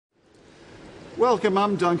Welcome,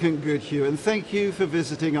 I'm Duncan Goodhew, and thank you for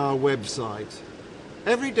visiting our website.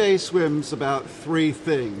 Everyday Swim's about three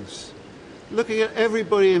things. Looking at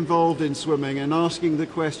everybody involved in swimming and asking the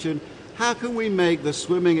question, how can we make the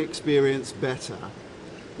swimming experience better?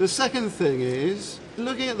 The second thing is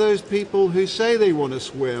looking at those people who say they want to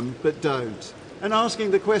swim but don't, and asking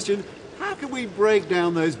the question, how can we break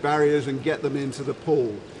down those barriers and get them into the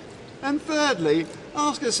pool? And thirdly,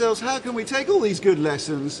 ask ourselves, how can we take all these good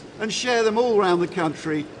lessons and share them all around the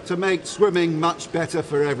country to make swimming much better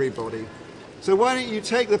for everybody? So why don't you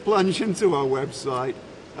take the plunge into our website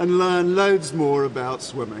and learn loads more about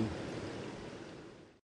swimming.